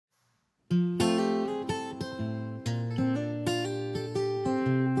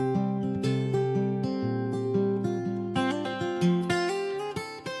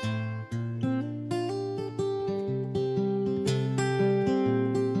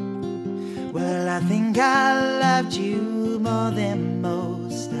think I loved you more than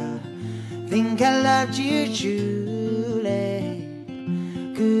most. I think I loved you truly.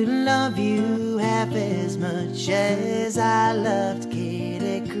 Couldn't love you half as much as I loved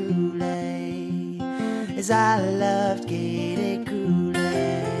Katy Kruelly, as I loved Katy Kruelly.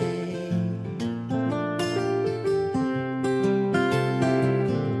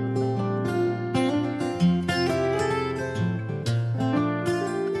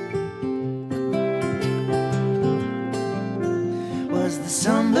 Was the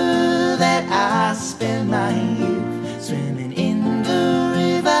summer that I spent my youth swimming in the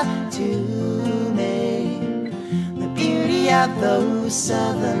river to me. The beauty of those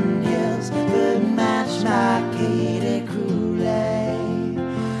southern hills could match my Katy Kruelly,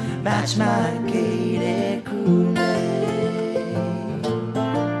 match my Katy Kruelly.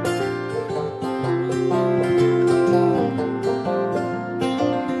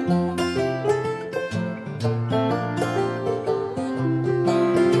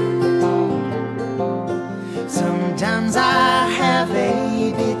 Sometimes I have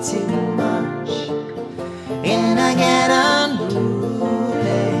a bit too much and I get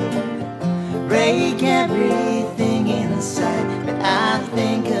unruly, break everything inside. But I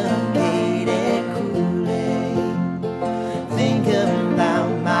think of Katy Kruelly, think about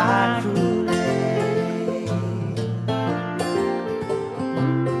my Kruelly.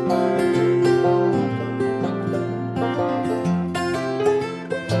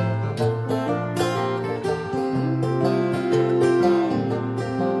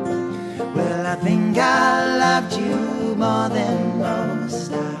 I think I loved you more than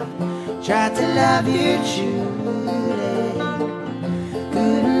most. I tried to love you truly.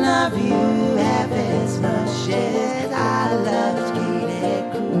 Couldn't love you half as much as I loved Katy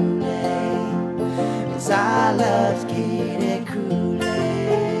Kruelly, as I loved Katy Kruelly.